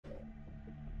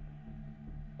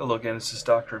Hello again, this is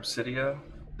Dr. Obsidia.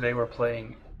 Today we're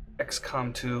playing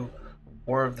XCOM 2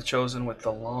 War of the Chosen with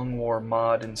the Long War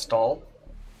mod installed.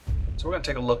 So we're going to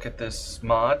take a look at this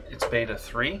mod. It's beta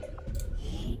 3.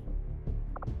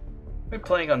 We're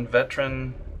playing on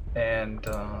veteran and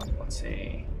let's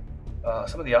see,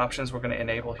 some of the options we're going to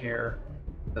enable here.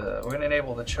 We're going to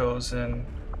enable the Chosen,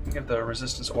 give the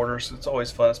resistance orders. It's always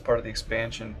fun, it's part of the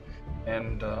expansion,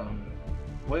 and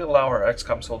we allow our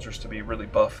XCOM soldiers to be really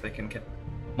buff. They can get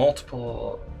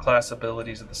multiple class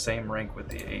abilities at the same rank with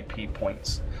the AP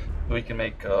points. So we can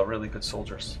make really good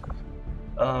soldiers.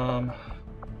 I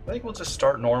think we'll just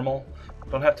start normal.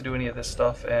 Don't have to do any of this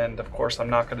stuff, and of course I'm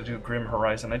not going to do Grim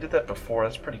Horizon. I did that before.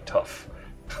 That's pretty tough.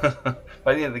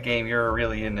 By the end of the game you're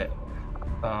really in it.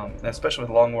 And especially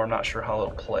with Long War, I'm not sure how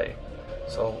it'll play.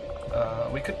 So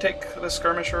we could take the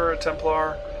Skirmisher or a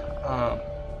Templar,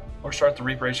 or start the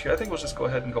Reaper HQ. I think we'll just go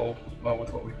ahead and go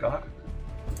with what we've got.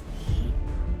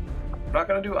 I'm not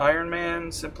going to do Iron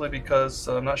Man simply because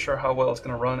I'm not sure how well it's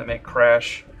going to run. It may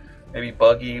crash, maybe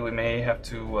buggy. We may have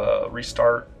to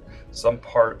restart some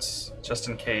parts just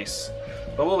in case.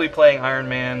 But we'll be playing Iron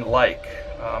Man like.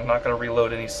 I'm not going to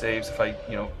reload any saves if I,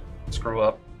 screw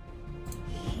up.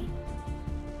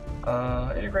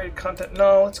 Integrated content.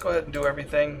 No, let's go ahead and do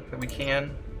everything that we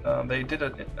can. They did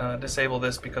disable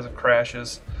this because of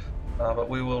crashes, but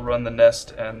we will run the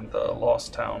Nest and the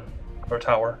Lost Town or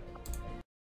Tower.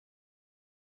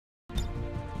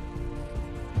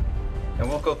 And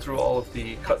we'll go through all of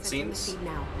the cutscenes.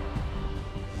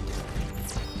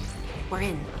 We're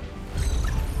in,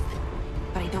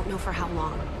 but I don't know for how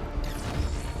long.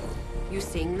 You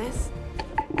seeing this?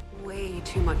 Way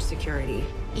too much security,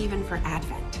 even for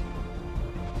Advent.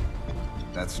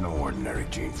 That's no ordinary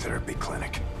gene therapy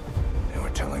clinic. And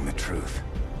we're telling the truth.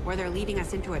 Or they're leading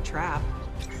us into a trap.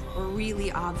 A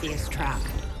really obvious trap.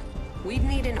 We'd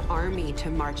need an army to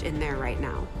march in there right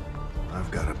now. I've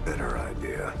got a better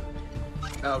idea.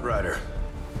 Outrider,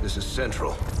 this is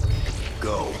Central.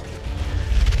 Go.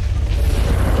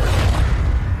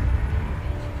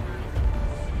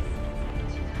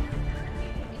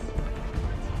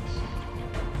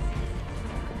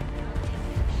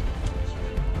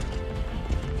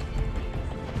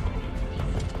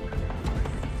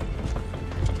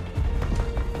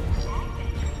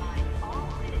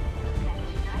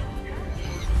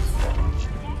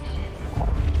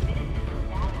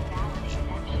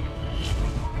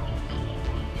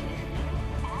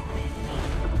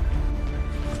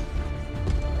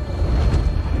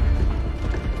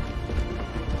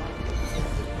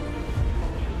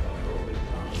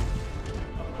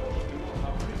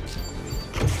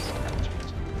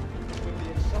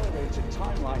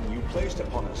 Placed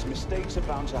upon us, mistakes are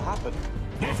bound to happen.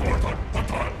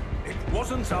 It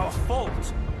wasn't our fault.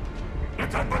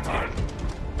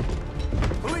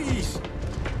 Please!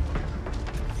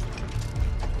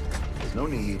 There's no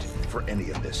need for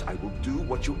any of this. I will do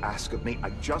what you ask of me.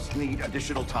 I just need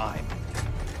additional time.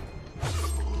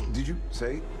 Did you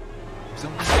say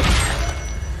something?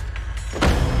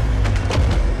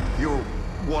 You're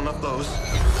one of those?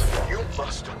 You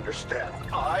must understand,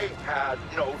 I had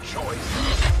no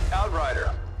choice.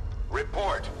 Outrider,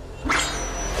 report.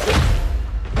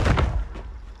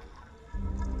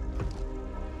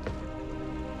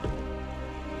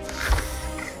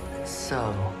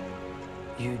 So,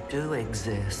 you do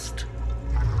exist.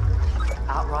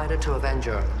 Outrider to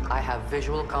Avenger, I have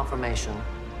visual confirmation.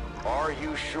 Are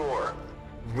you sure?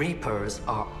 Reapers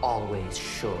are always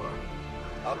sure.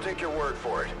 I'll take your word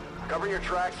for it. Cover your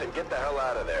tracks and get the hell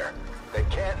out of there. They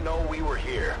can't know we were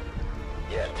here.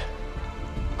 Yet.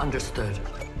 Understood.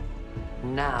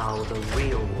 Now the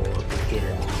real war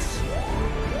begins.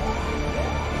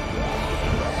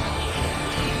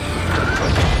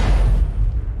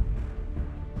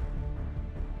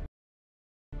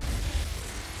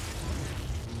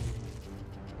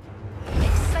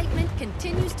 Excitement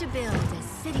continues to build as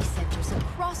city centers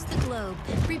across the globe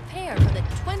prepare for the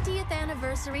 20th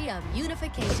anniversary of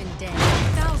Unification Day.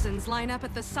 Thousands line up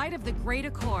at the site of the Great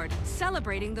Accord,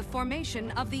 celebrating the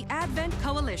formation of the Advent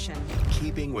Coalition.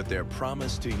 Keeping with their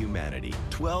promise to humanity,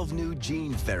 12 new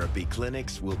gene therapy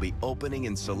clinics will be opening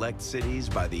in select cities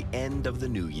by the end of the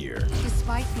new year.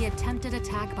 Despite the attempted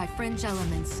attack by fringe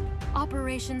elements,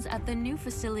 operations at the new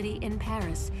facility in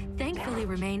Paris thankfully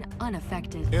remain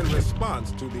unaffected. In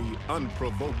response to the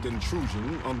unprovoked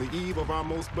intrusion on the eve of our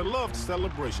most beloved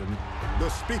celebration, the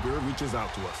speaker reaches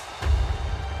out to us.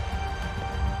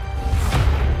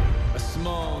 A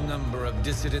small number of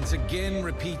dissidents again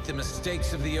repeat the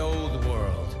mistakes of the old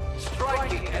world.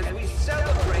 Striking as we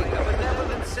celebrate a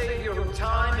benevolent savior who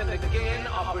time and again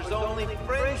offers only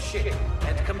friendship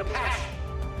and compassion.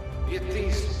 Yet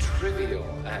these trivial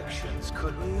actions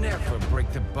could never break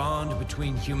the bond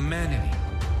between humanity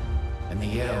and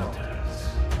the Elders.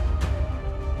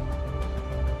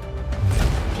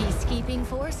 Peacekeeping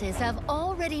forces have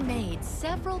already made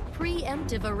several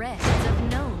preemptive arrests of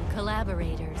known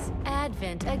collaborators.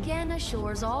 Advent again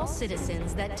assures all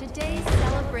citizens that today's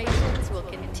celebrations will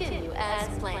continue as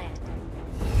planned.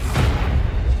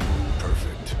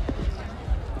 Perfect.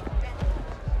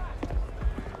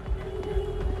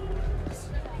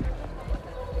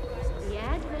 The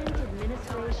Advent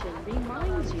administration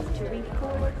reminds you to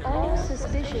report all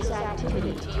suspicious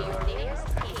activity to your nearest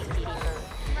peacekeeper.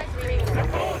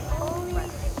 Only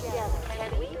together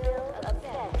can we build a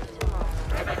better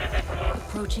tomorrow.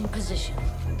 Approaching position.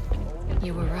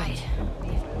 You were right.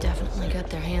 They've definitely got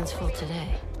their hands full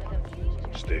today.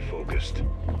 Stay focused.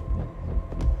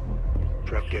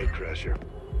 Prep gate crasher.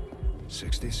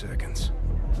 60 seconds.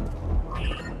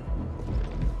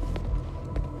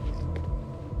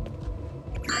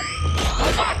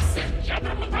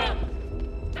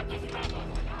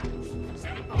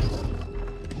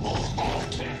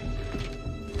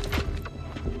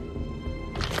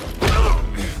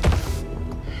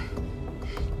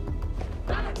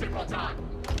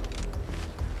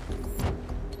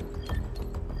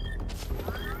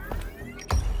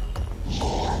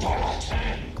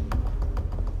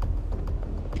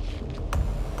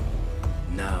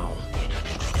 Now.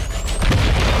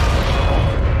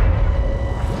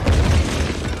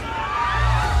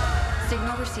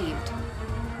 Signal received.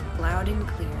 Loud and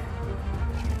clear.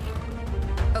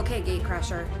 Okay,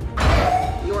 Gatecrasher.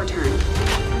 Your turn.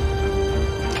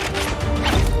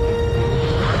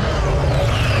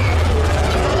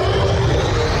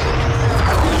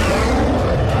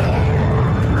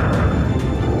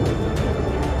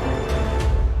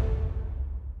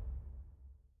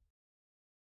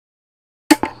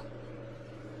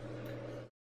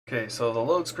 Okay, so the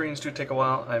load screens do take a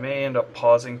while. I may end up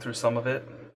pausing through some of it,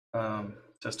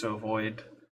 just to avoid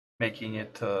making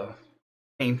it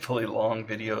painfully long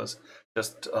videos,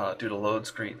 just due to load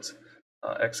screens.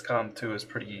 XCOM 2 is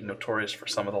pretty notorious for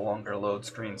some of the longer load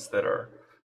screens that are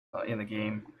in the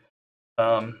game.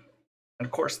 And of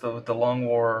course, the Long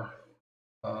War,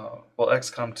 well,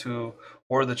 XCOM 2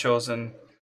 War of the Chosen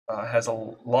has a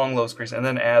long load screens, and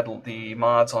then add the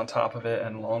mods on top of it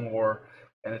and Long War,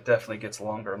 and it definitely gets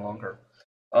longer and longer.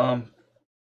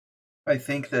 I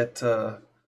think that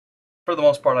for the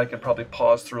most part, I can probably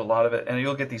pause through a lot of it, and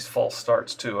you'll get these false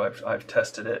starts too. I've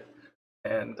tested it,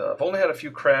 and I've only had a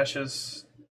few crashes,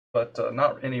 but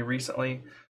not any recently.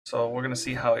 So we're gonna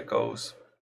see how it goes.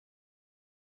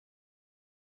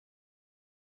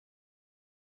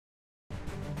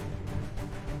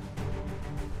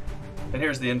 And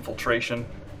here's the infiltration.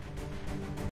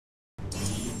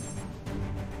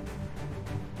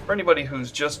 For anybody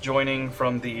who's just joining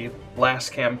from the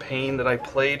last campaign that I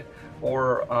played,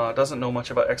 or doesn't know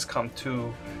much about XCOM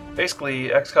 2, basically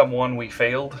XCOM 1 we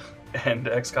failed, and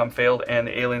XCOM failed, and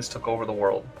the aliens took over the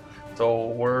world. So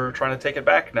we're trying to take it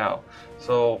back now.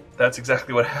 So that's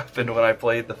exactly what happened when I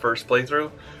played the first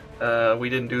playthrough. We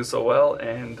didn't do so well,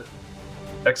 and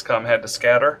XCOM had to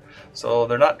scatter. So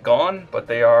they're not gone, but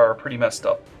they are pretty messed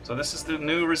up. So this is the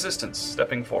new resistance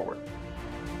stepping forward.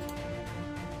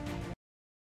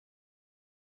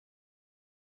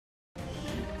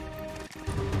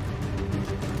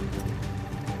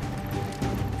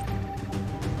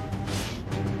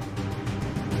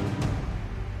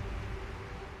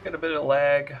 Get a bit of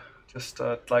lag, just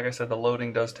like I said, the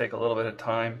loading does take a little bit of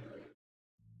time.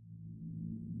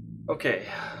 Okay,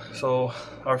 so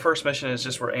our first mission is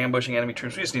just we're ambushing enemy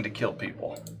troops. We just need to kill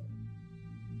people.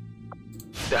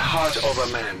 The heart of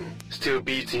a man still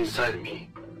beats inside me.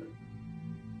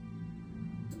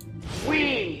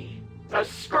 We, the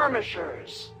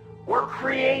skirmishers, were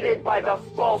created by the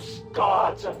false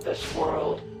gods of this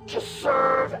world to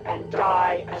serve and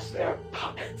die as their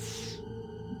puppets.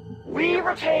 We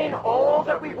retain all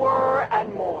that we were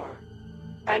and more,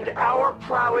 and our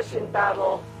prowess in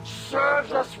battle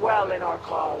serves us well in our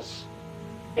cause.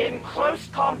 In close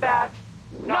combat,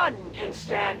 none can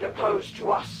stand opposed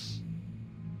to us.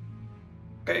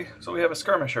 Okay, so we have a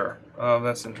skirmisher.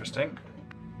 That's interesting.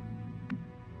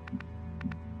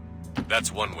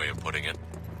 That's one way of putting it.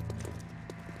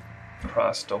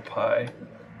 Prostopi.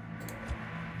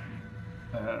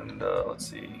 And let's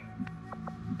see.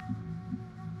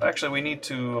 Actually, we need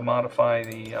to modify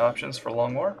the options for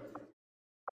Long War.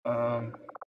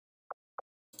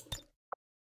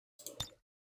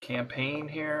 Campaign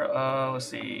here. Let's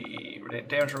see.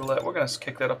 Damage roulette. We're going to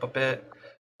kick that up a bit.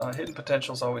 Hidden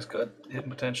potential is always good.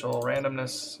 Hidden potential,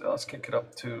 randomness. Let's kick it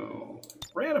up to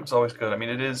random's always good. I mean,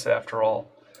 it is, after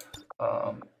all,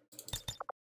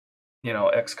 you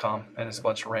know, XCOM, and it's a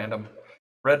bunch of random.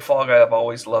 Red Fog, I've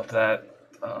always loved that.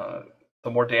 The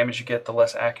more damage you get, the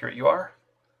less accurate you are,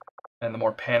 and the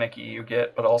more panicky you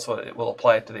get, but also it will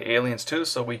apply it to the aliens too,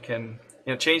 so we can,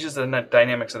 you know, changes the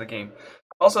dynamics of the game.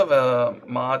 Also have a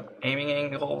mod, aiming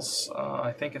angles.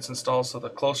 I think it's installed, so the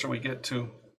closer we get to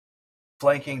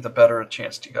flanking, the better a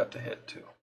chance you got to hit too.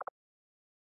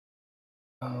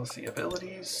 Let's see,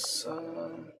 abilities.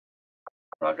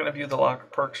 We're not going to view the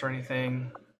lock perks or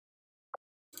anything.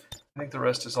 I think the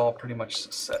rest is all pretty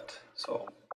much set. So,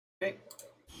 okay.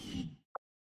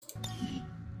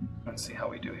 Let's see how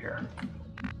we do here.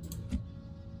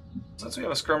 Since we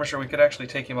have a skirmisher, we could actually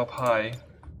take him up high.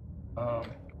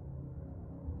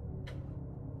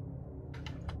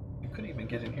 You could even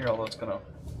get in here, although it's gonna,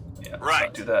 yeah, right.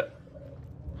 Not do that.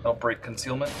 That'll break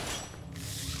concealment.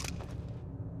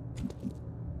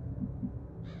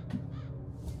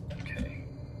 Okay.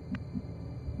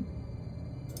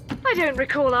 I don't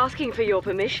recall asking for your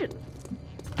permission.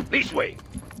 This way.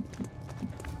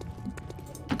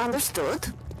 Understood.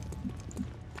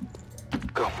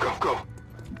 Go, go, go.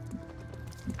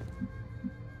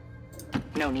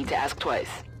 No need to ask twice.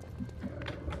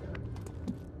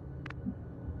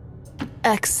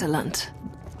 Excellent.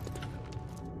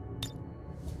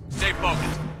 Stay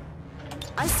focused.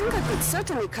 I think I could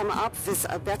certainly come up with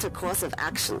a better course of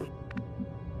action.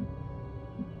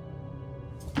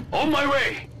 On my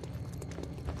way!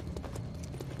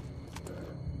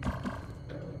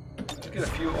 Get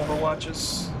a few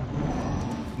overwatches.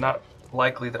 Not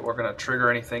likely that we're going to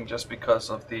trigger anything just because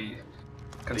of the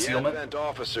concealment. The Advent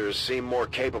officers seem more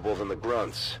capable than the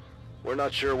grunts. We're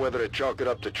not sure whether to chalk it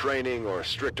up to training or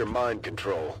stricter mind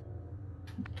control.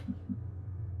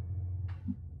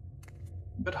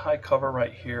 Good high cover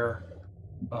right here.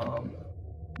 Our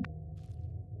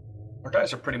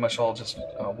guys are pretty much all just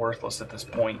worthless at this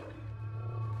point.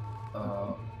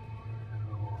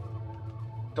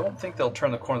 Don't think they'll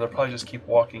turn the corner. They'll probably just keep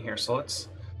walking here. So let's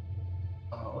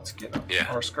get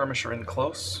our skirmisher in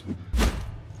close.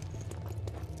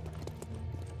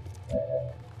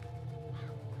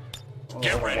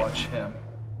 We'll watch him.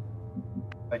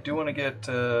 I do want to get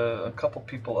a couple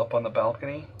people up on the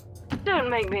balcony. Don't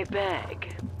make me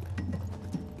beg.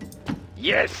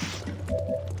 Yes!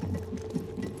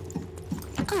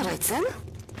 Alright then.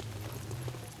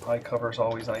 High cover is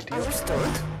always ideal.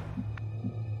 Understood.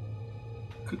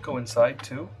 Could go inside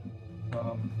too.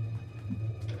 Of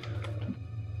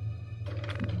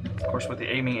course, with the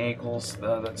aiming angles,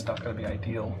 that's not going to be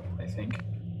ideal, I think.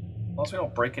 As long as we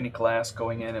don't break any glass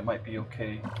going in, it might be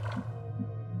okay.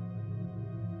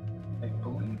 I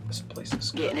believe this place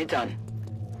is good. Getting it done.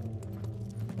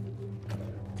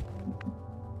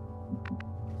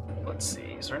 Let's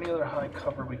see, is there any other high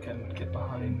cover we can get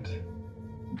behind?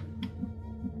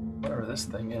 Whatever this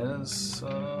thing is.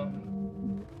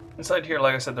 Inside here,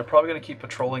 like I said, they're probably going to keep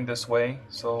patrolling this way,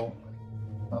 so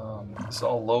this is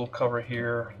all low cover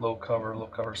here, low cover,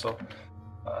 so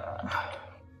I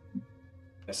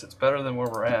guess it's better than where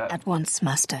we're at. At once,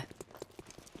 Master.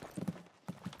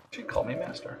 She'd call me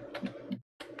Master.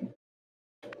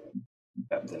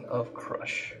 Captain of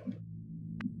Crush.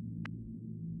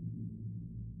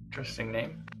 Interesting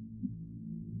name.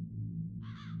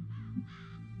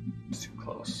 It's too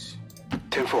close.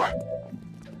 10-4.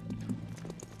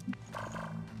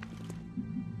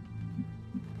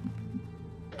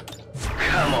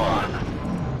 Come on.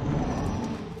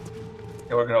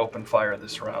 Yeah, we're going to open fire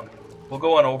this round. We'll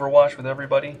go on Overwatch with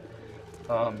everybody,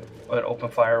 but open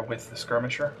fire with the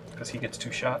skirmisher, because he gets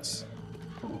 2 shots.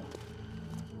 Ooh.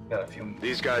 Got a few.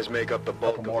 These guys make up the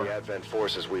bulk of the Advent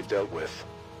forces we've dealt with.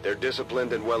 They're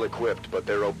disciplined and well-equipped, but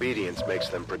their obedience makes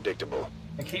them predictable.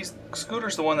 I think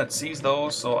Scooter's the one that sees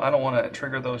those, so I don't want to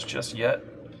trigger those just yet.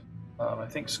 I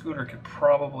think Scooter could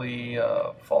probably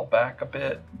fall back a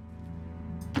bit.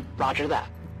 Roger that.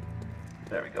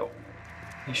 There we go.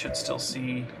 He should still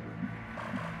see.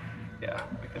 Yeah,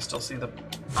 we can still see the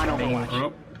main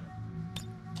group.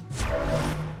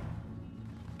 I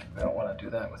don't want to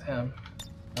do that with him.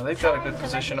 Now they've got a good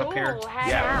position up here.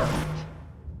 Yeah.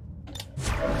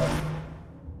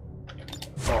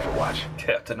 Overwatch.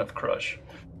 Captain of Crush.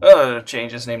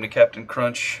 Change his name to Captain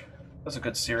Crunch. That was a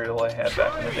good cereal I had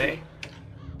back in the day.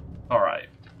 Alright.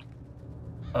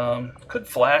 Could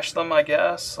flash them, I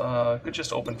guess. Could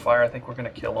just open fire. I think we're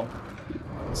going to kill them.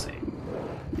 Let's see.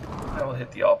 I will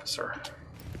hit the officer.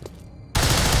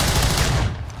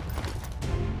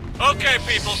 Okay,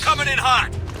 people, coming in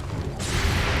hot.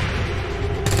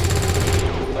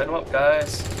 Light them up,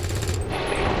 guys.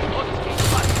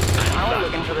 I'm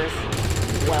looking for this.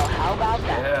 Well, how about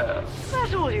that? Yeah.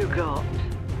 That's all you got.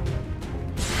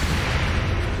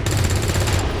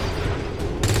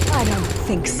 I don't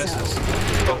think He misses.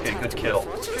 Okay, good kill.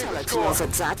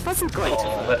 That wasn't great.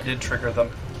 Oh, that did trigger them.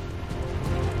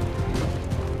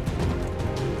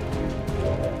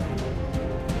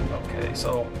 Okay,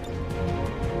 so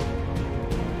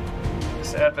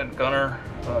this Advent Gunner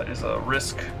is a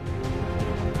risk.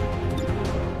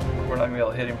 We're not going to be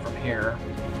able to hit him from here.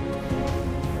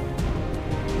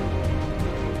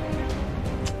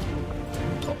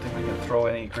 Don't think we can throw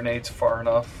any grenades far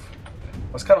enough.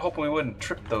 I was kind of hoping we wouldn't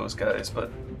trip those guys,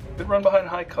 but we run behind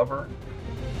high cover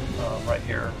right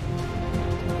here.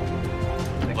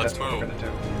 I think that's what we're going to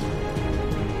do.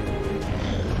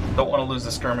 Don't want to lose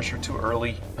the skirmisher too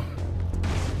early.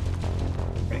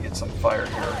 We're going to get some fire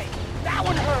here. That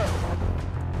one hurt.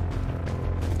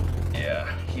 Yeah,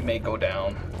 he may go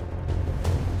down.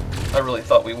 I really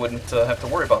thought we wouldn't have to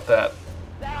worry about that.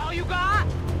 That all you got?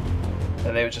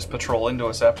 And they would just patrol into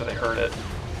us after they heard it.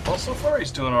 Well, so far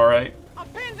he's doing alright. I'm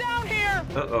pinned down here.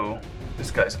 Uh-oh.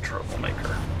 This guy's a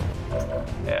troublemaker.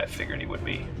 Yeah, I figured he would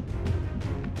be.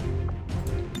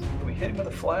 Can we hit him with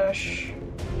a flash?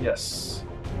 Yes.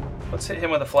 Let's hit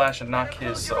him with a flash and knock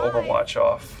his Overwatch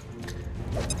off.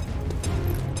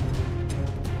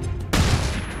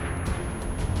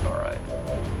 Alright.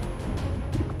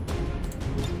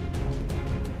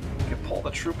 We can pull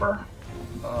the trooper.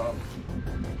 I'm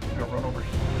gonna run over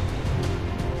here.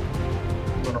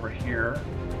 Run over here.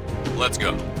 Let's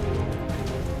go.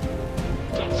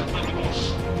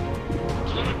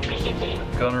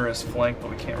 Gunner is flanked, but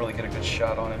we can't really get a good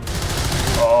shot on him.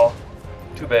 Oh,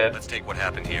 too bad. Let's take what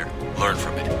happened here, learn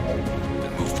from it,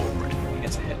 and move forward. He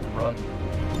gets a hit and run.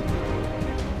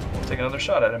 We'll take another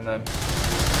shot at him then.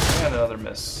 And another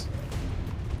miss.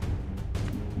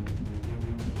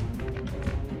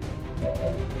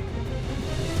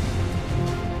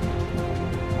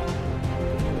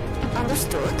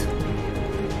 Understood.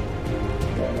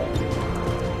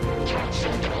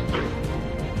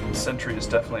 Sentry is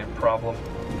definitely a problem.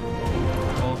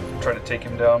 We'll try to take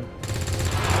him down.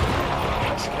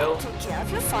 Nice kill. Take care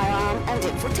of your firearm, and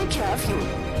it will take care of you.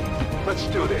 Let's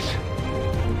do this.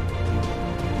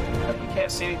 He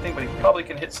can't see anything, but he probably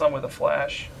can hit some with a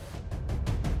flash.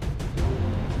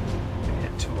 Can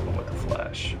hit two of them with a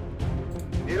flash.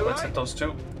 So let's hit those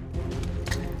two.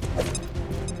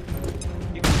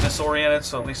 Keep him disoriented,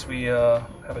 so at least we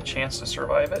have a chance to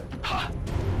survive it.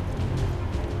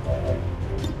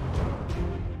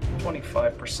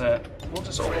 25%. We'll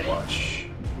just Overwatch.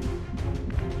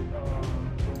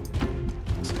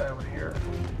 This guy over here.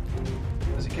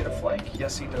 Does he get a flank?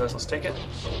 Yes, he does. Let's take it.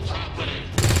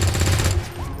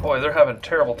 Boy, they're having a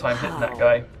terrible time hitting that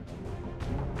guy.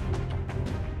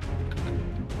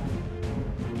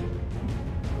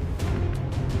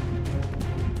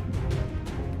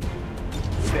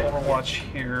 Overwatch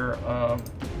here.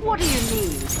 What do you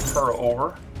need? Her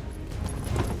over.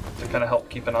 To kind of help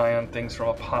keep an eye on things from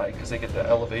up high, because they get that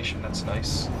elevation. That's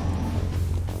nice.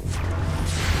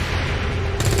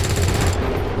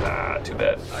 Ah, too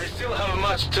bad. I still have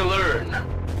much to learn.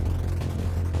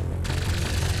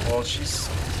 Well, she's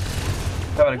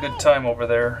having a good time over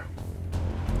there.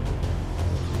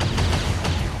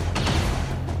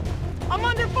 I'm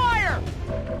under fire!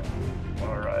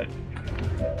 Alright.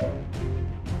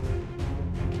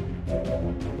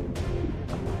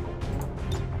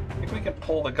 I think we can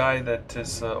pull the guy that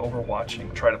is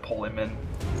overwatching, try to pull him in.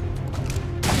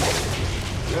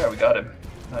 Yeah, we got him.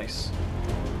 Nice.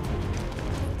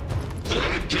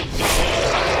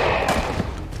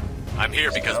 I'm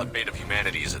here because the fate of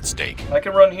humanity is at stake. I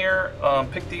can run here,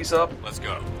 pick these up. Let's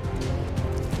go.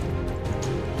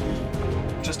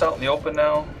 Just out in the open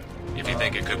now. If you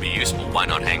think it could be useful, why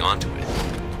not hang on to it?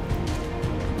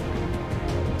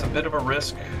 It's a bit of a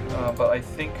risk, but I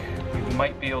think we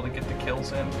might be able to get the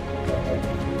kills in.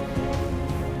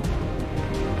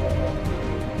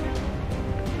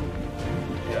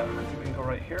 Yeah, I think we can go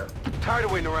right here. Tired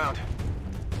of waiting around.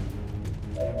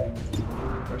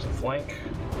 There's a flank.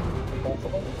 Both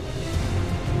of them.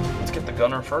 Let's get the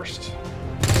gunner first.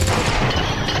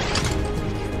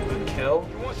 Good kill.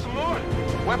 You want some more?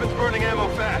 Weapons burning ammo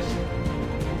fast.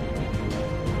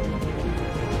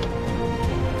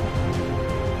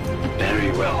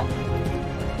 Very well.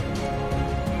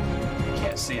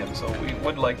 Can't see him, so we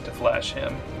would like to flash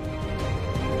him.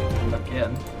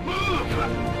 Again.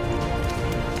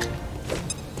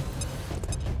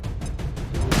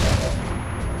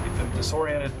 Keep him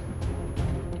disoriented.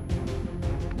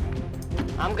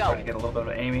 I'm Try to going. get a little bit of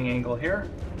an aiming angle here.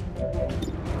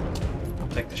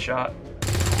 Take the shot.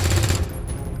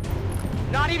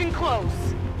 Not even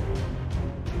close.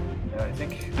 I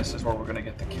think this is where we're gonna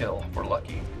get the kill. If we're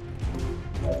lucky.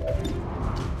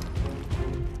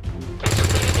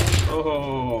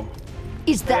 Oh.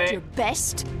 Is that your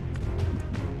best?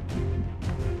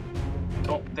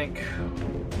 Don't think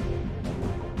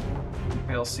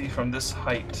we'll see from this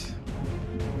height.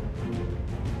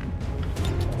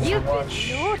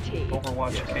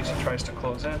 Overwatch in case he tries to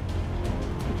close in.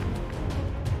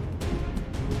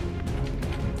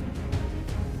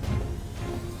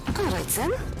 Alright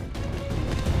then.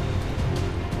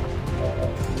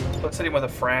 Let's hit him with a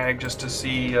frag just to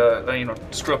see, you know,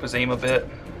 screw up his aim a bit.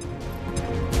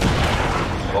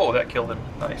 Oh, that killed him.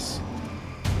 Nice.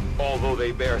 Although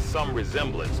they bear some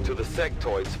resemblance to the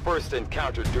sectoids first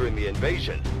encountered during the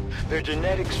invasion, their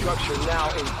genetic structure now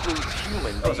includes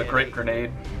human DNA. That was a great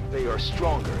grenade. They are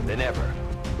stronger than ever,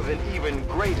 with an even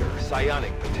greater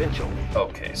psionic potential.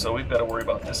 Okay, so we've got to worry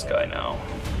about this guy now.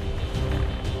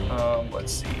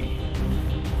 Let's see.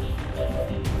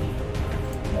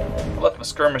 I left the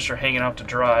skirmisher hanging out to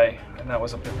dry, and that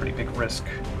was a pretty big risk.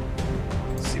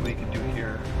 Let's see what he can do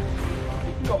here.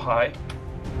 He can go high.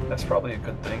 That's probably a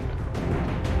good thing.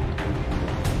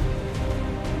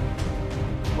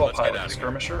 Go up high with the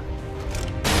skirmisher.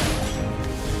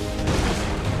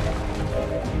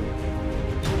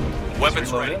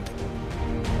 Weapons ready.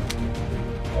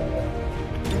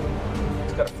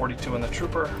 He's got a 42 in the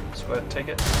trooper. Let's go ahead and take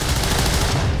it.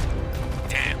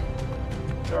 Damn.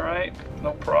 It's alright,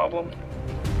 no problem.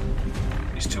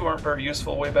 These two aren't very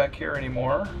useful way back here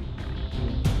anymore.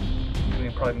 We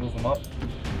can probably move them up.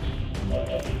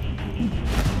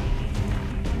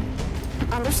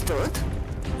 Understood.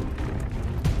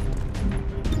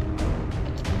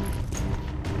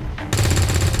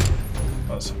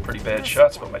 Those some pretty bad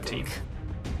shots by my team.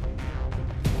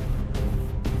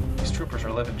 These troopers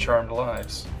are living charmed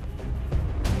lives.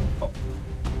 Oh,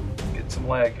 get some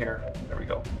lag here. There we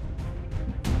go.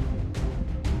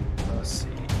 Let's see.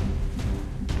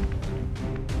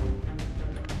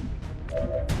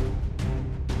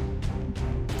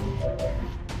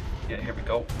 Yeah, here we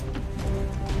go.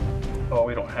 Oh,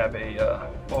 we don't have a,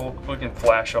 well, we can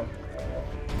flash them.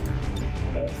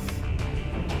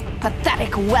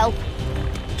 Pathetic whelp!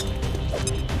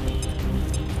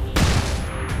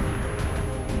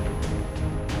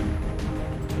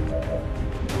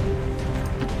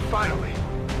 Finally.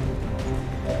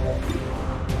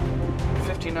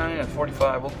 59 and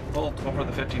 45. We'll go for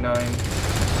the 59.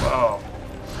 Wow.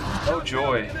 No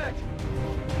joy.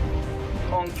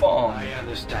 Hong Fong. I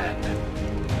understand.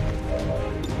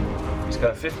 He's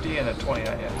got a 50 and a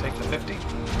 29. Yeah, take the 50.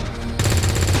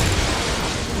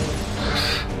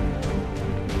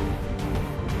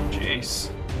 Jeez.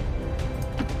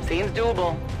 Seems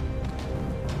doable.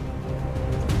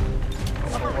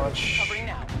 Overwatch.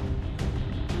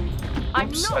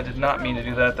 Oops, I did not mean to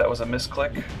do that. That was a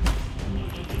misclick.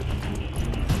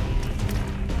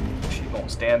 She won't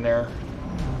stand there.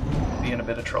 Be in a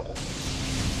bit of trouble.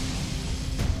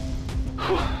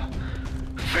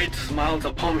 Fate smiles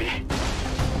upon me.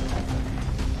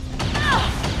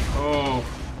 Oh,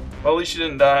 well, at least she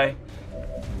didn't die.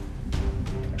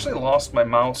 Actually lost my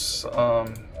mouse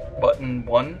button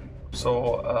 1,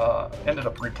 so ended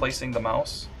up replacing the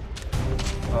mouse.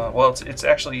 Well, it's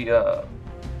actually a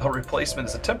replacement.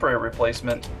 It's a temporary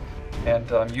replacement, and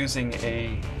I'm using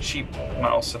a cheap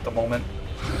mouse at the moment.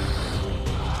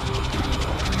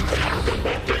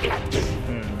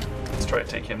 Let's try to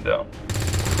take him down.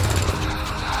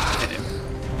 Hit him.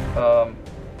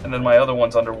 And then my other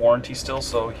one's under warranty still,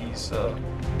 so he's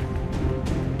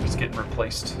getting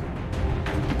replaced.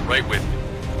 Right with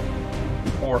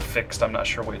me. Or fixed, I'm not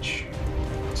sure which.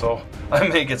 So I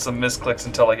may get some misclicks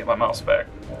until I get my mouse back.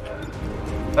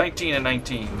 19 and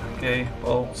 19. Okay,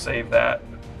 we'll save that.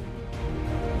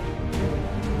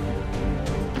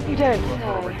 You don't We'll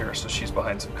go over say. here, so she's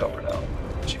behind some cover now.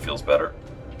 She feels better.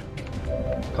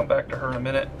 Come back to her in a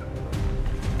minute.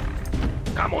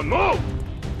 Come on, move!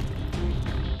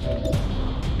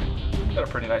 Got a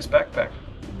pretty nice backpack.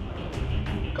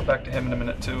 Come back to him in a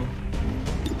minute too.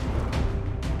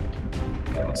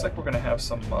 Okay, looks like we're gonna have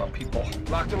some people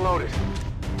Locked and loaded.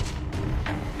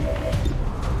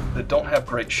 that don't have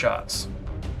great shots.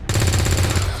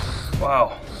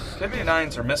 Wow,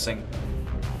 59s are missing.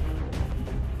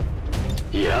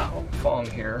 Yeah. Fong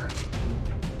here.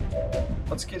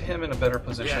 Let's get him in a better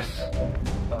position.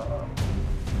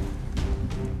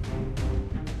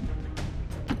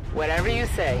 Whatever you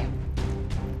say.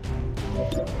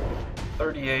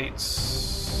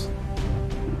 38s.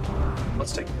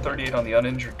 Let's take 38 on the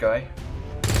uninjured guy.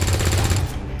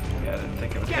 Yeah, I didn't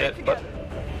think it would hit, but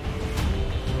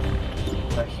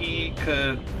he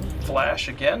could flash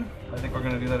again. I think we're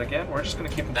going to do that again. We're just going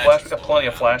to keep them flash. We've got plenty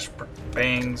of flash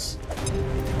bangs.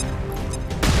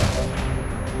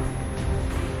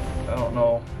 I don't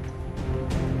know.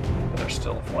 They're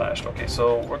still flashed. Okay,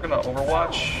 so we're going to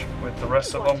overwatch with the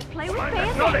rest of them.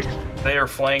 They are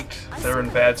flanked. They're in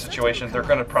bad situations. They're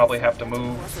going to probably have to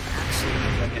move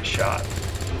and get shot.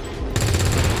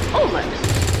 Almost.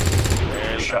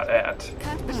 Shot at.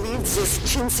 Can't believe this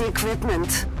chintzy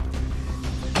equipment.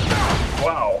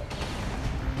 Wow.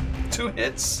 2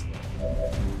 hits.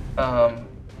 Wow.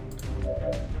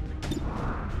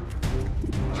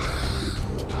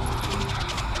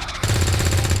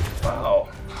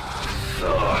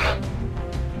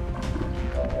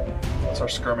 What's our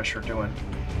skirmisher doing?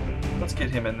 Let's get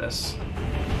him in this.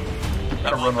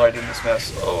 Gotta run right in this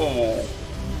mess. Oh,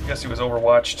 I guess he was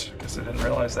overwatched. Guess I didn't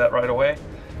realize that right away.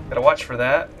 Gotta watch for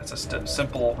that. That's a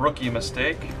simple rookie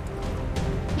mistake.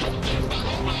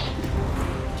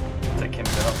 Take him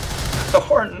down.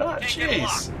 Or not,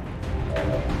 jeez.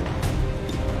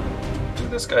 Do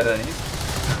this guy then.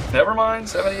 Never mind,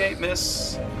 78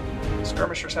 miss.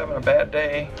 Skirmisher's having a bad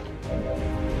day.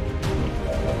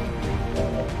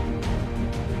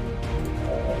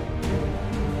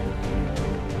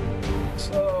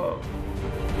 So,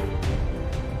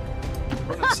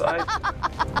 run inside.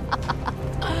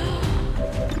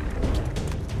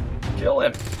 Kill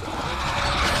him.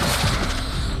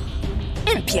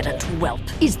 Impudent whelp.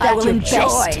 Is that your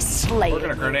best? We're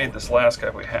gonna grenade this last guy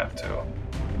if we have to.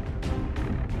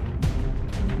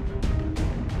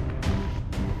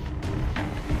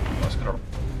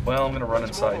 I'm gonna run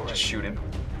inside and just shoot him.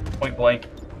 Point blank.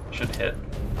 Should hit.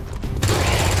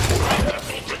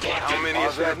 How many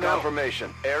is that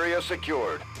confirmation? Area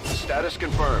secured. Status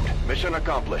confirmed. Mission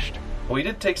accomplished. We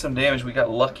did take some damage. We got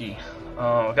lucky. We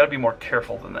gotta be more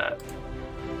careful than that.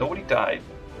 Nobody died.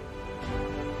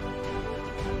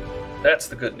 That's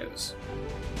the good news.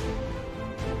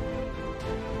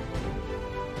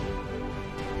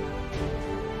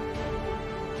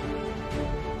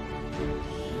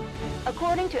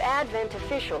 According to Advent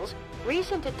officials,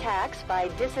 recent attacks by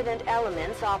dissident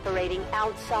elements operating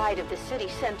outside of the city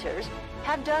centers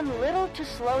have done little to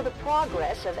slow the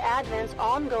progress of Advent's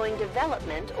ongoing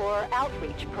development or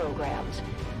outreach programs.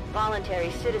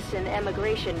 Voluntary citizen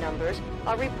emigration numbers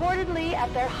are reportedly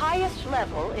at their highest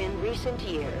level in recent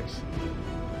years.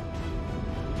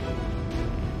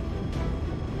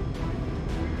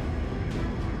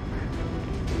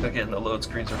 Again, the load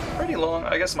screens are pretty long.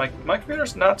 I guess my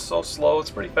computer's not so slow. It's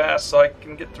pretty fast, so I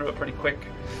can get through it pretty quick.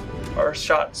 Our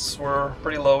shots were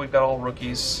pretty low. We've got all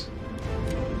rookies.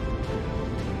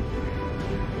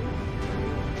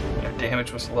 Our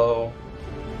damage was low.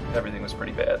 Everything was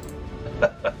pretty bad.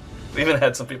 We even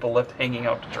had some people left hanging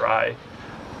out to dry.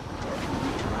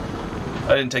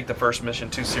 I didn't take the first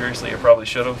mission too seriously. I probably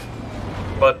should have.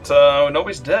 But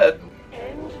nobody's dead.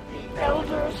 The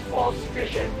Elder's false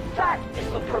vision. That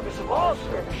is the purpose of all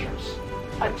skirmishers.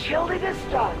 Until it is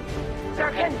done,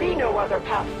 there can be no other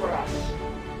path for us.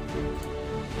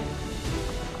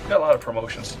 We've got a lot of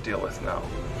promotions to deal with now.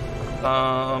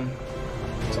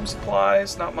 Some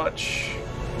supplies, not much.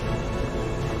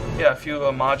 Yeah, a few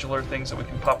modular things that we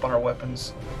can pop on our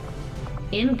weapons.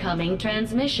 Incoming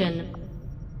transmission.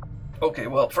 Okay,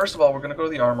 well, first of all, we're going to go to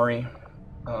the armory.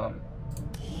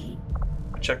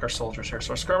 Check our soldiers here.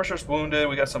 So our skirmisher's wounded.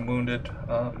 We got some wounded.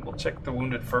 We'll check the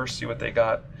wounded first, see what they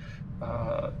got.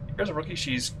 Here's a rookie.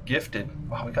 She's gifted.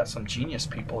 Wow, we got some genius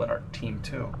people in our team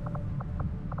too.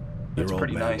 That's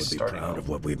pretty nice. Your old man would be proud of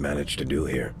what we've managed to do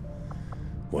here.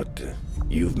 What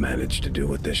you've managed to do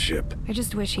with this ship. I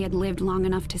just wish he had lived long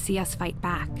enough to see us fight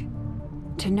back.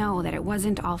 To know that it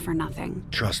wasn't all for nothing.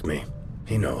 Trust me,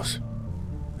 he knows.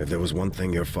 If there was one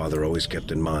thing your father always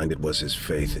kept in mind, it was his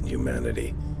faith in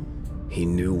humanity. He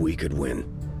knew we could win,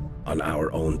 on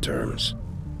our own terms.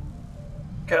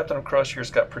 Captain of Crush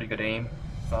here's got pretty good aim.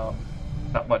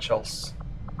 Not much else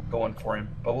going for him,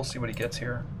 but we'll see what he gets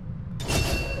here.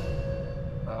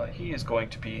 He is going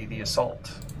to be the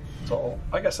assault. So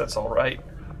I guess that's alright.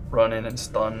 Run in and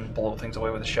stun, blow things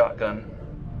away with a shotgun.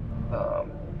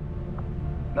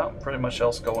 Not pretty much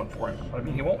else going for him. I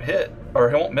mean, he won't hit, or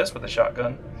he won't miss with a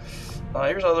shotgun.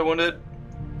 Here's other wounded.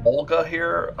 Olga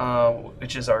here,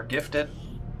 which is our gifted.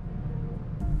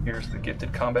 Here's the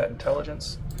gifted combat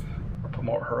intelligence. We'll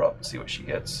promote her up and see what she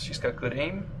gets. She's got good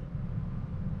aim.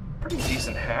 Pretty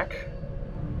decent hack.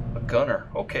 A gunner.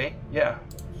 Okay, yeah.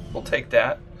 We'll take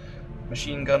that.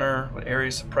 Machine gunner with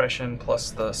area suppression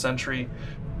plus the sentry.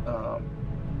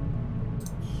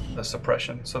 The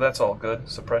suppression. So that's all good.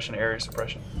 Suppression, area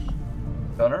suppression.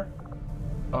 Gunner.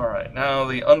 Alright, now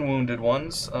the unwounded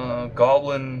ones.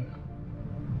 Goblin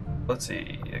Let's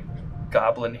see,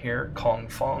 Goblin here, Kong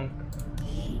Fong.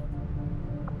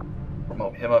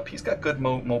 Promote him up. He's got good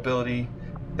mobility,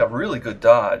 got really good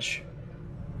dodge,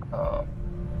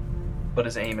 but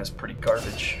his aim is pretty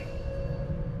garbage.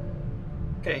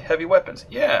 Okay, heavy weapons.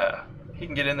 Yeah, he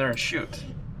can get in there and shoot.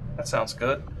 That sounds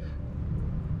good.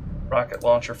 Rocket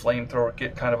launcher, flamethrower,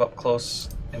 get kind of up close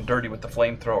and dirty with the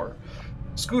flamethrower.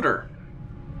 Scooter.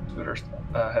 Scooter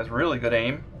has really good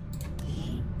aim.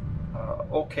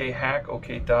 Okay hack,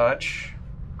 okay dodge.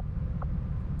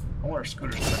 I wonder if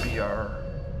Scooter's gonna be our...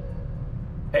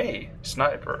 Hey,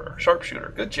 sniper,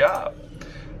 sharpshooter, good job.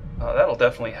 That'll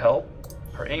definitely help.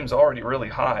 Her aim's already really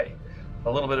high.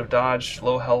 A little bit of dodge,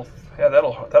 low health. Yeah,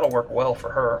 that'll work well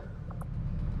for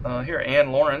her. Here,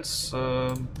 Ann Lawrence,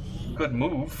 good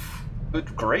move,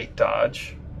 great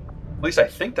dodge. At least I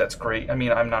think that's great. I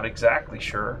mean, I'm not exactly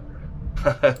sure.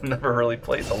 I've never really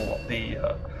played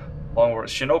the Long War.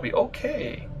 Shinobi,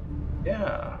 okay,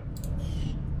 yeah.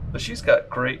 So she's got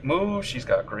great moves. She's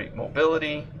got great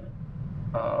mobility,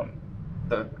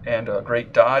 and a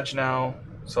great dodge now.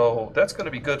 So that's going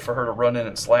to be good for her to run in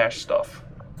and slash stuff.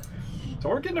 So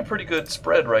we're getting a pretty good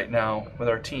spread right now with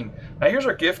our team. Now here's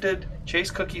our gifted.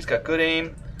 Chase Cookie's got good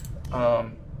aim,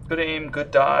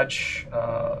 good dodge,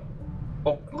 a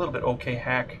little bit okay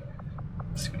hack.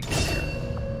 Let's see what he gets here.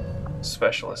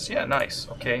 Specialist, yeah, nice.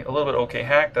 Okay, a little bit okay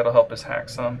hack, that'll help us hack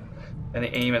some. And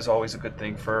the aim is always a good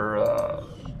thing for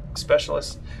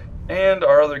specialists. And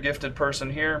our other gifted person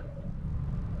here,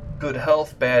 good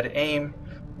health, bad aim,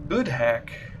 good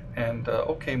hack, and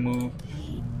okay move.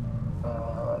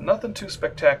 Nothing too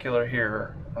spectacular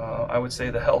here. I would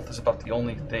say the health is about the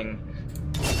only thing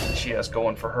she has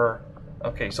going for her.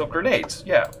 Okay, so grenades,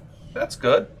 yeah, that's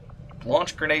good.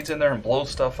 Launch grenades in there and blow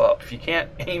stuff up. If you can't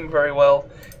aim very well,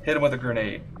 hit them with a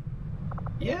grenade.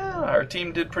 Yeah, our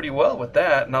team did pretty well with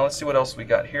that. Now let's see what else we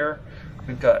got here.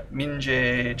 We've got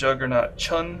Minjae Juggernaut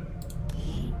Chun.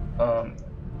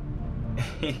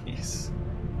 He's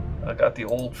got the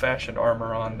old-fashioned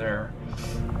armor on there.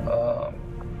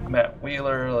 Matt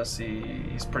Wheeler, let's see,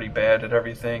 he's pretty bad at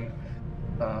everything.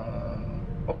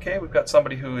 Okay, we've got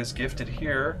somebody who is gifted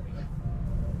here.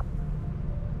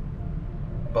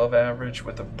 Above average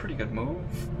with a pretty good move.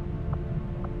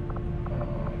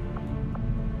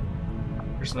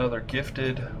 Here's another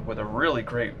gifted with a really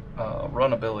great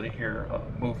run ability here,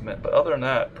 movement, but other than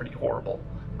that, pretty horrible.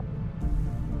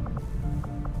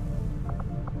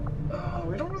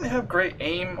 We don't really have great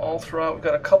aim all throughout. We've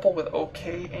got a couple with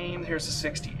okay aim. Here's a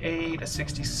 68, a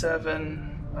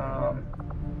 67,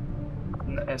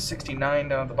 a 69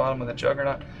 down at the bottom with a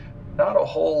Juggernaut. Not a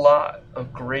whole lot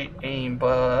of great aim,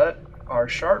 but our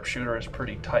sharpshooter is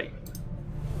pretty tight.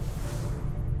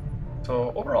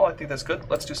 So overall, I think that's good.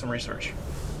 Let's do some research.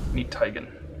 Meet Tigan.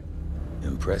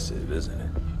 Impressive, isn't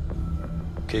it?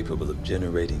 Capable of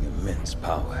generating immense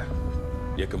power,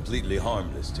 yet completely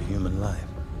harmless to human life.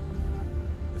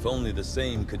 If only the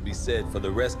same could be said for the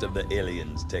rest of the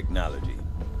aliens' technology.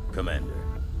 Commander.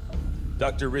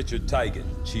 Dr. Richard Tigan,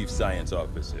 Chief Science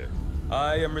Officer.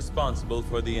 I am responsible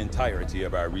for the entirety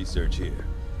of our research here,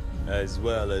 as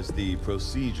well as the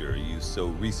procedure you so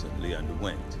recently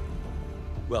underwent.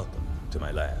 Welcome to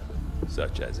my lab,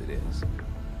 such as it is.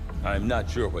 I'm not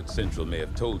sure what Central may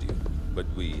have told you, but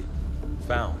we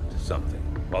found something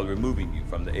while removing you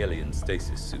from the alien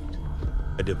stasis suit.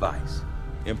 A device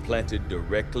implanted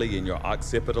directly in your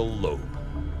occipital lobe.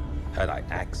 Had I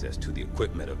access to the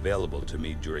equipment available to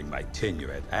me during my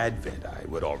tenure at Advent, I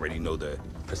would already know the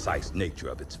precise nature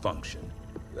of its function.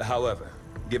 However,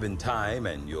 given time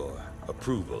and your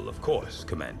approval, of course,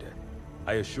 Commander,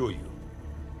 I assure you,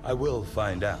 I will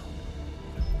find out.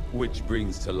 Which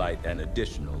brings to light an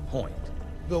additional point.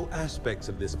 Though aspects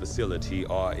of this facility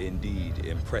are indeed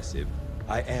impressive,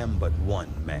 I am but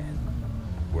one man.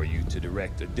 Were you to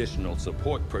direct additional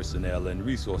support personnel and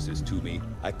resources to me,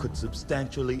 I could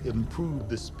substantially improve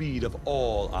the speed of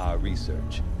all our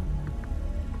research.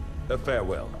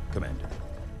 Farewell, Commander.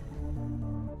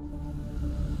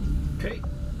 Okay,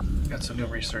 got some new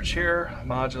research here.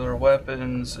 Modular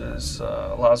weapons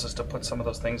allows us to put some of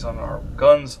those things on our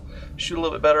guns, shoot a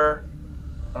little bit better.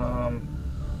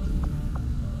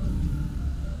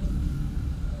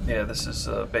 Yeah, this is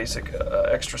basic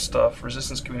extra stuff.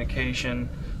 Resistance communication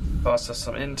costs us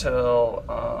some intel,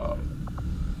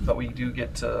 but we do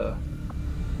get the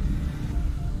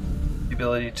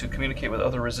ability to communicate with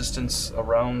other resistance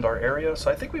around our area.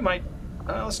 So I think we might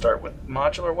let's start with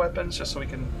modular weapons, just so we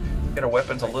can get our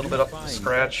weapons a little bit up to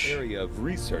scratch. This area of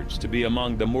research to be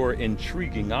among the more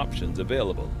intriguing options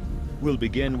available. We'll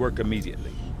begin work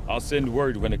immediately. I'll send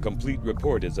word when a complete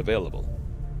report is available.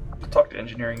 We'll talk to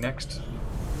engineering next.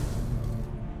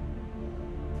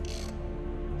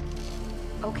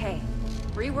 Okay.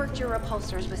 Reworked your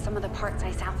repulsors with some of the parts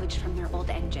I salvaged from their old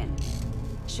engine.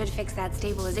 Should fix that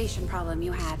stabilization problem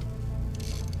you had.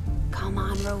 Come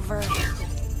on, Rover.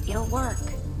 It'll work.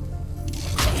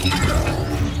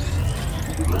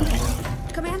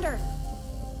 Commander!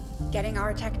 Getting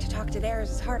our tech to talk to theirs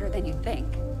is harder than you'd think.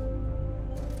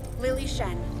 Lily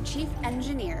Shen, Chief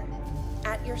Engineer,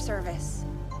 at your service.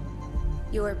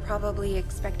 You were probably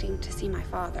expecting to see my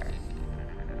father.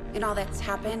 In all that's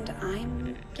happened,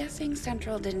 I'm guessing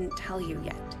Central didn't tell you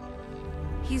yet.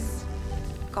 He's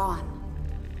gone.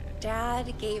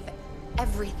 Dad gave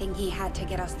everything he had to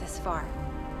get us this far.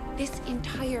 This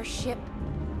entire ship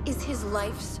is his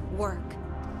life's work.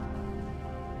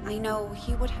 I know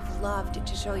he would have loved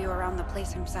to show you around the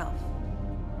place himself.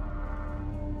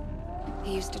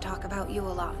 He used to talk about you a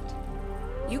lot.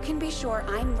 You can be sure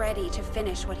I'm ready to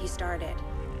finish what he started.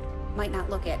 Might not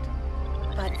look it,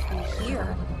 but from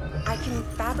here, I can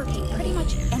fabricate pretty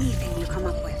much anything you come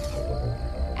up with.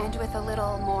 And with a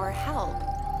little more help,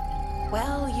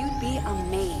 well, you'd be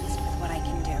amazed with what I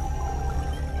can do.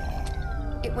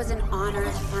 It was an honor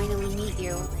to finally meet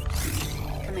you,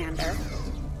 Commander.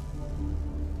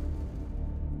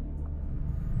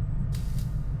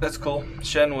 That's cool.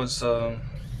 Shen was one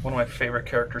of my favorite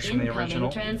characters from the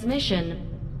original. Transmission.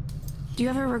 Do you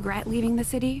ever regret leaving the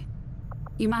city?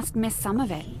 You must miss some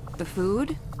of it. The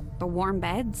food, the warm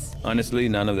beds. Honestly,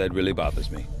 none of that really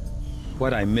bothers me.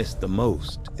 What I miss the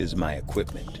most is my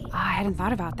equipment. I hadn't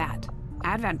thought about that.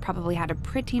 Advent probably had a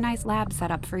pretty nice lab set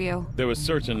up for you. There was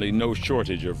certainly no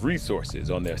shortage of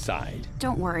resources on their side.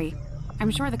 Don't worry.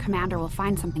 I'm sure the Commander will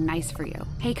find something nice for you.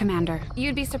 Hey, Commander.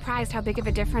 You'd be surprised how big of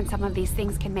a difference some of these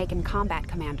things can make in combat,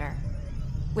 Commander.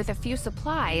 With a few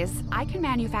supplies, I can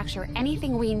manufacture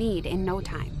anything we need in no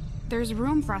time. There's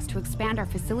room for us to expand our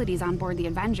facilities on board the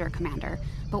Avenger, Commander,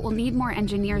 but we'll need more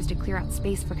engineers to clear out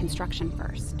space for construction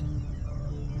first.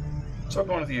 So I'm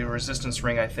going to the Resistance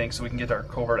Ring, I think, so we can get our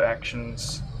covert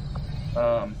actions.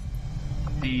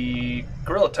 The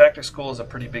Guerrilla Tactics School is a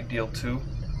pretty big deal too,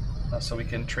 so we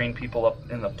can train people up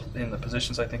in the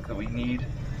positions I think that we need.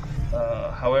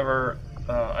 However,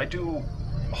 I do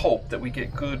hope that we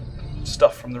get good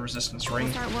stuff from the Resistance Ring.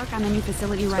 We'll start work on the new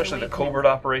facility right away. Especially the covert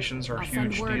operations are a huge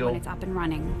I'll send word deal. when it's up and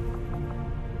running.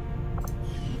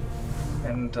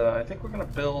 And I think we're going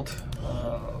to build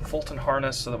Fulton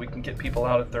Harness so that we can get people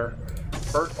out if they're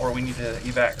hurt, or we need to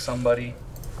evac somebody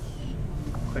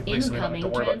quickly so we don't have to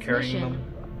worry about carrying them.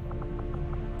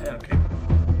 Yeah, okay.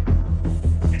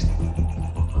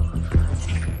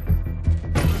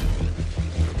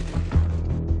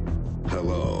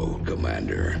 Hello,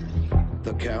 Commander.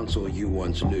 The council you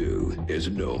once knew is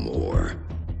no more.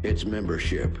 Its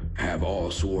membership have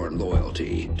all sworn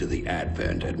loyalty to the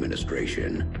Advent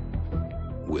administration.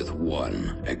 With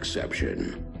one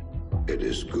exception. It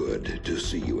is good to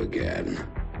see you again.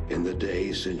 In the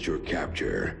days since your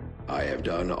capture, I have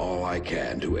done all I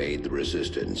can to aid the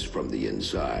Resistance from the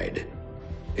inside.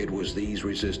 It was these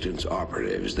Resistance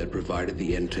operatives that provided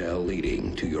the intel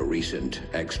leading to your recent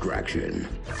extraction.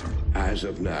 As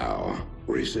of now,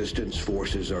 Resistance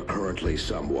forces are currently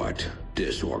somewhat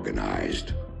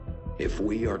disorganized. If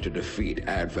we are to defeat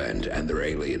Advent and their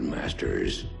alien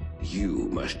masters, you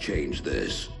must change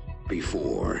this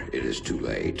before it is too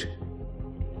late.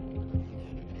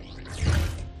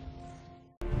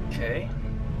 Okay.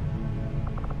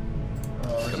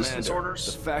 Resistance Commander, orders.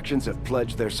 the factions have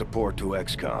pledged their support to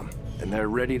XCOM, and they're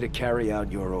ready to carry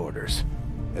out your orders.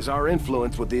 As our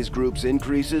influence with these groups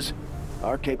increases,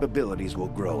 our capabilities will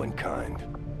grow in kind.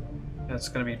 It's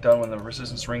going to be done when the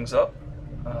Resistance Ring's up.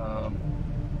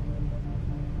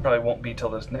 Probably won't be till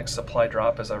this next supply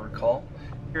drop, as I recall.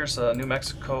 Here's New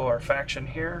Mexico, our faction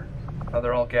here.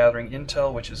 They're all gathering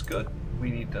intel, which is good. We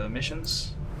need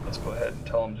missions. Let's go ahead and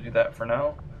tell them to do that for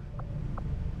now.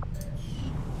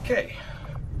 Okay,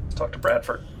 let's talk to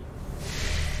Bradford.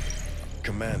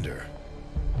 Commander,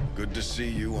 good to see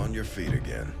you on your feet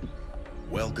again.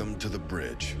 Welcome to the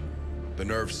bridge, the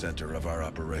nerve center of our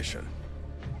operation.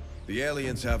 The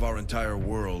aliens have our entire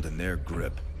world in their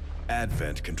grip.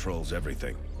 Advent controls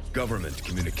everything. Government,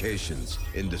 communications,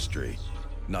 industry.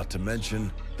 Not to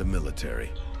mention the military.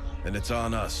 And it's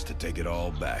on us to take it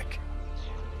all back.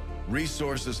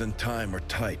 Resources and time are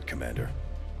tight, Commander.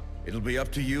 It'll be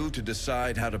up to you to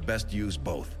decide how to best use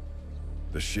both.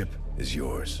 The ship is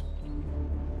yours.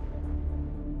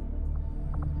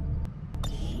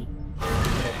 Yeah,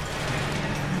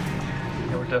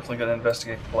 we're definitely going to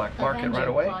investigate the black market right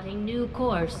away. Plotting new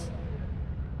course.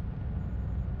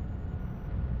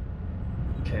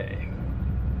 Okay.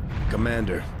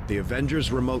 Commander, the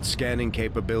Avengers' remote scanning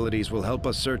capabilities will help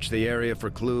us search the area for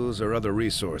clues or other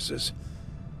resources.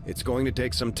 It's going to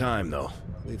take some time, though.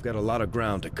 We've got a lot of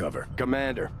ground to cover.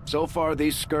 Commander, so far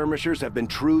these skirmishers have been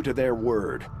true to their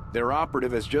word. Their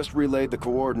operative has just relayed the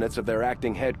coordinates of their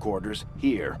acting headquarters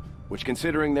here, which,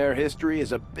 considering their history,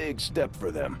 is a big step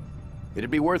for them. It'd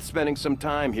be worth spending some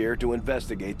time here to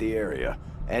investigate the area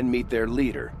and meet their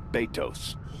leader,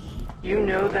 Betos. You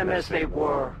know them as they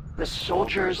were, the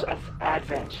soldiers of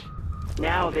Advent.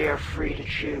 Now they are free to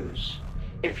choose.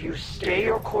 If you stay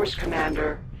your course,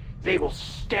 Commander, they will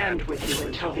stand with you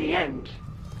until the end.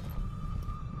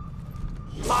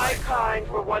 My kind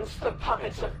were once the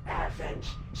puppets of Advent,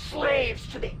 slaves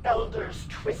to the Elder's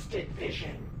twisted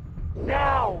vision.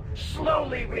 Now,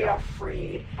 slowly we are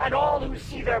freed, and all who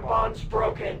see their bonds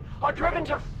broken are driven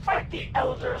to fight the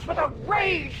Elders with a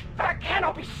rage that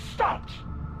cannot be stopped.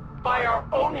 By our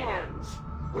own hands,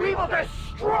 we will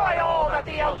destroy all that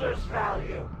the Elders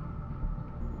value.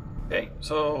 Okay,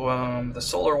 so the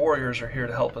Solar Warriors are here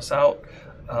to help us out.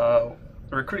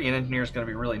 Recruiting an engineer is going to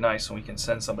be really nice when we can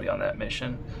send somebody on that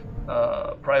mission.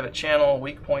 Private channel,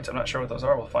 weak points, I'm not sure what those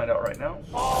are. We'll find out right now.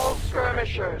 All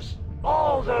skirmishers,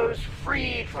 all those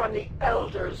freed from the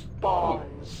Elders'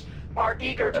 bonds, are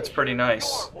eager to... That's pretty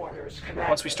nice. Orders,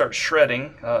 once we start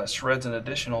shredding, shred's an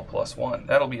additional +1.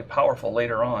 That'll be powerful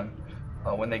later on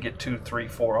when they get 2, 3,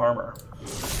 4 armor.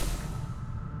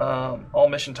 All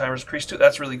mission timers increase too.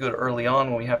 That's really good early on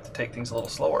when we have to take things a little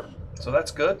slower. So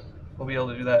that's good. We'll be able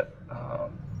to do that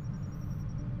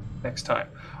next time.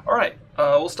 All right,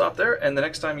 we'll stop there, and the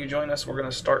next time you join us, we're going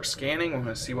to start scanning. We're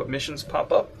going to see what missions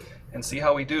pop up and see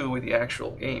how we do with the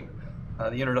actual game.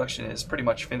 The introduction is pretty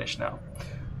much finished now.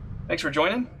 Thanks for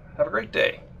joining. Have a great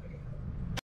day.